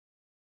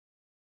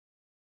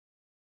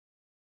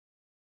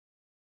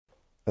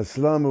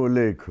Assalamu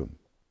alaikum.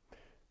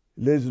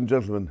 Ladies and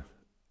gentlemen,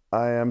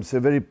 I am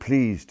so very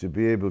pleased to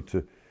be able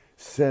to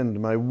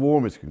send my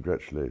warmest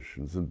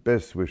congratulations and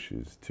best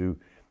wishes to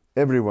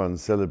everyone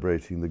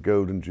celebrating the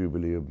Golden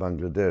Jubilee of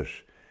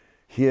Bangladesh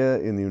here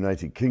in the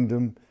United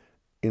Kingdom,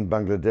 in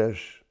Bangladesh,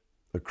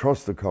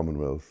 across the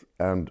Commonwealth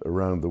and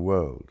around the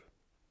world.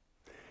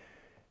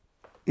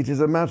 It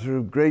is a matter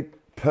of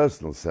great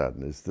personal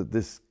sadness that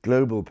this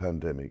global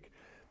pandemic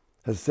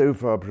has so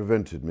far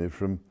prevented me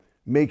from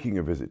making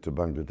a visit to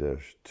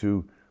Bangladesh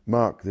to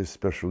mark this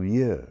special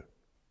year.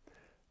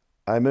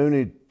 I'm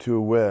only too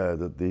aware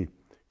that the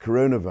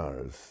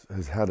coronavirus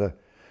has had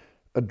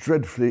a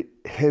dreadfully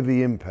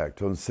heavy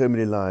impact on so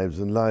many lives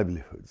and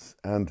livelihoods,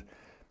 and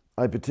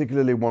I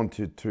particularly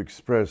wanted to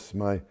express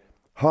my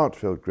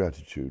heartfelt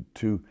gratitude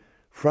to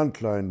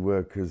frontline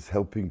workers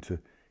helping to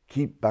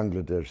keep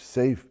Bangladesh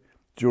safe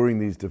during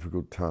these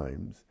difficult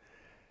times,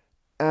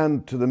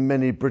 and to the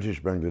many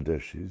British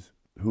Bangladeshis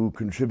who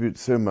contribute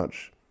so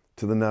much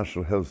to the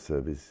National Health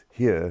Service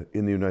here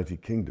in the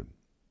United Kingdom.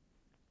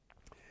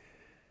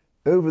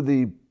 Over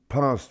the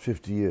past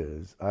 50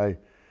 years, I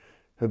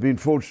have been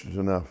fortunate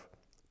enough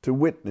to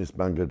witness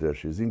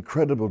Bangladesh's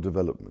incredible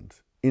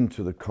development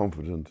into the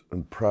confident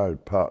and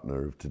proud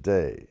partner of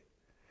today.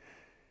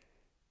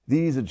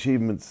 These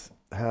achievements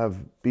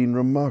have been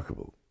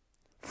remarkable,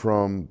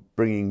 from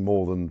bringing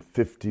more than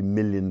 50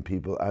 million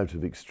people out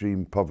of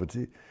extreme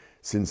poverty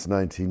since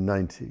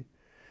 1990,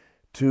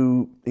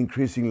 to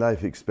increasing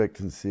life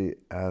expectancy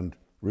and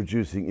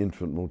reducing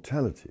infant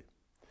mortality,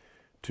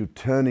 to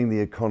turning the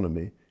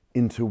economy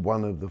into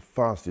one of the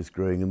fastest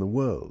growing in the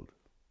world.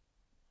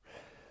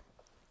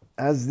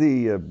 As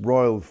the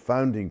royal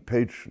founding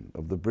patron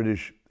of the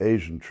British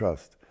Asian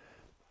Trust,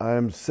 I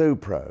am so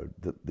proud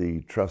that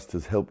the Trust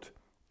has helped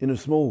in a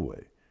small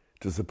way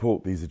to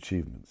support these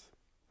achievements.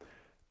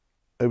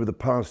 Over the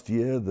past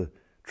year, the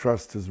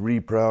Trust has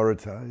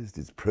reprioritized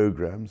its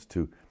programs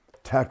to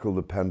tackle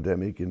the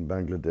pandemic in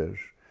Bangladesh,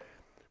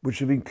 which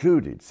have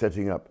included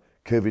setting up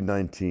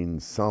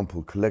COVID-19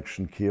 sample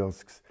collection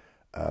kiosks,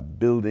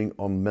 building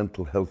on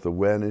mental health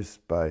awareness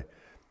by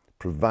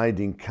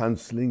providing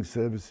counselling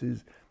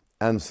services,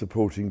 and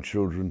supporting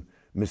children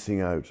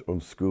missing out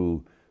on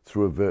school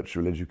through a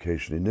virtual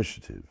education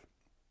initiative.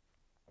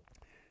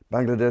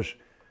 Bangladesh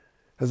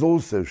has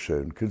also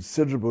shown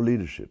considerable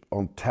leadership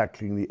on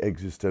tackling the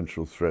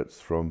existential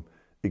threats from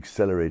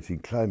accelerating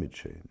climate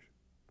change.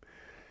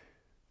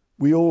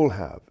 We all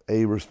have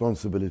a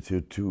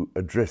responsibility to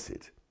address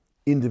it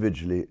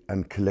individually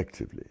and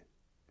collectively.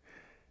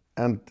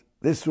 And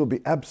this will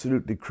be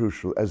absolutely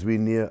crucial as we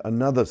near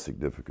another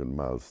significant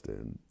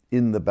milestone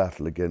in the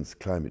battle against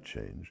climate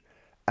change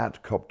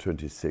at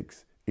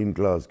COP26 in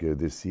Glasgow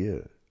this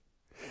year.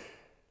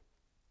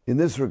 In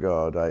this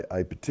regard,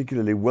 I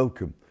particularly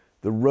welcome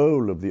the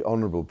role of the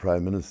Honourable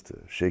Prime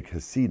Minister, Sheikh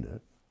Hasina,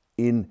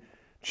 in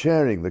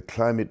chairing the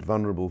Climate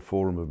Vulnerable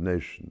Forum of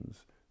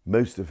Nations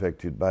most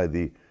affected by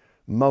the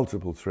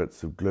multiple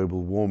threats of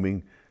global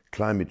warming,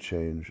 climate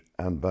change,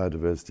 and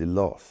biodiversity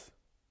loss.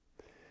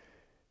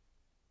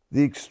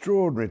 The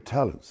extraordinary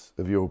talents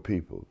of your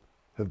people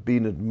have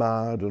been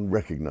admired and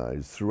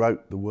recognised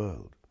throughout the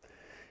world,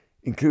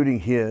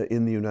 including here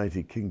in the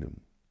United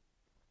Kingdom.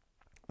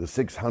 The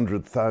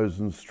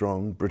 600,000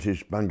 strong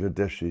British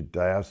Bangladeshi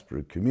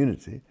diaspora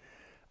community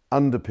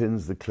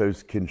underpins the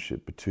close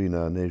kinship between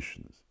our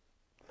nations.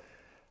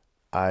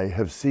 I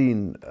have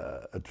seen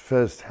at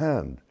first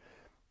hand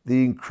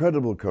the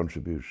incredible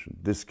contribution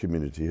this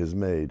community has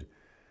made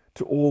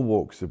to all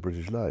walks of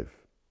British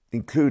life,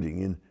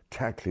 including in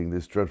tackling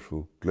this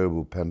dreadful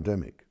global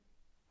pandemic.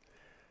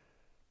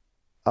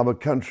 Our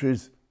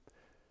countries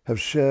have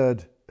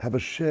a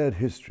shared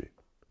history,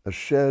 a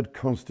shared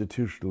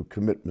constitutional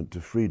commitment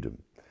to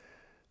freedom,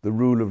 the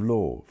rule of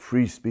law,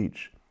 free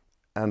speech,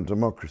 and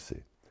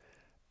democracy,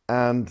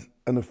 and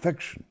an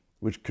affection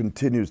which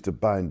continues to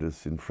bind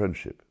us in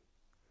friendship.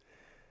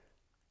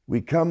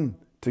 We come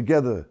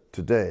together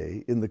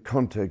today in the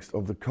context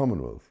of the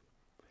Commonwealth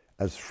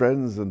as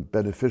friends and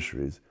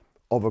beneficiaries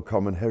of a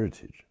common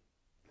heritage.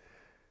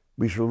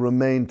 We shall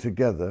remain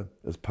together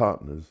as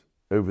partners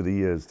over the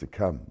years to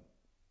come.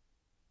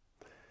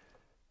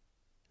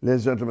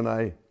 Ladies and gentlemen,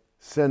 I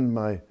send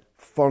my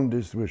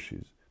fondest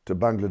wishes to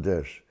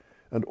Bangladesh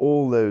and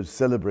all those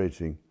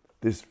celebrating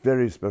this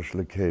very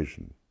special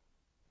occasion.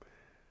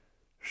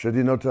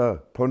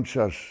 Shadinota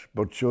Ponchash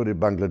Bochore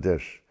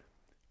Bangladesh,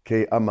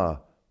 Ke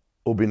Ama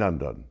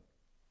Obinandan.